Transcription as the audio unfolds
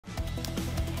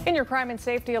In your crime and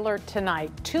safety alert tonight,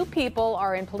 2 people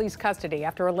are in police custody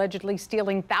after allegedly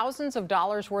stealing thousands of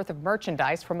dollars worth of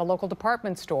merchandise from a local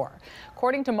department store.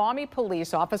 According to Maumee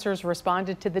police, officers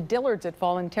responded to the Dillards at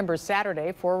Fallen Timbers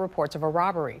Saturday for reports of a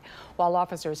robbery. While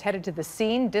officers headed to the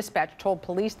scene, dispatch told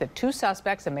police that 2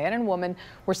 suspects, a man and woman,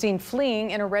 were seen fleeing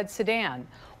in a red sedan.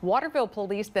 Waterville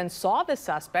police then saw the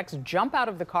suspects jump out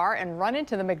of the car and run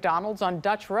into the McDonald's on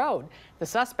Dutch Road. The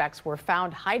suspects were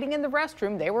found hiding in the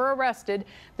restroom. They were arrested.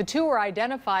 The 2 were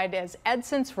identified as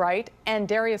Edson Wright and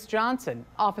Darius Johnson.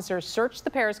 Officers searched the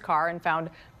pair's car and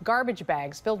found garbage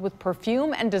bags filled with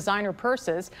perfume and designer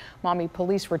purses. Maumee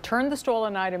police returned the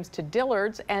stolen items to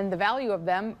Dillard's, and the value of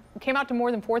them came out to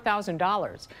more than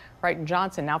 $4,000. Wright and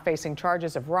Johnson now facing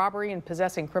charges of robbery and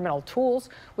possessing criminal tools,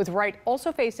 with Wright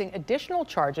also facing additional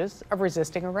charges of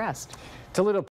resisting arrest. Toledo